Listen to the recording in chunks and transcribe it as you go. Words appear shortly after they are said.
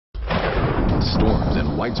storms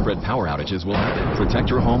and widespread power outages will happen. Protect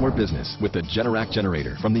your home or business with the Generac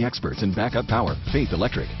generator from the experts in backup power, Faith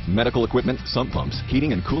Electric. Medical equipment, sump pumps,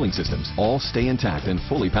 heating and cooling systems all stay intact and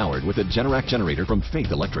fully powered with the Generac generator from Faith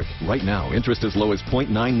Electric. Right now, interest as low as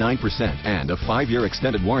 0.99% and a 5-year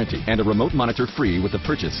extended warranty and a remote monitor free with the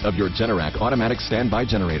purchase of your Generac automatic standby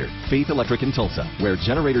generator. Faith Electric in Tulsa, where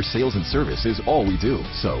generator sales and service is all we do.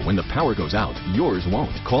 So when the power goes out, yours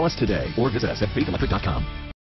won't. Call us today or visit us at faithelectric.com.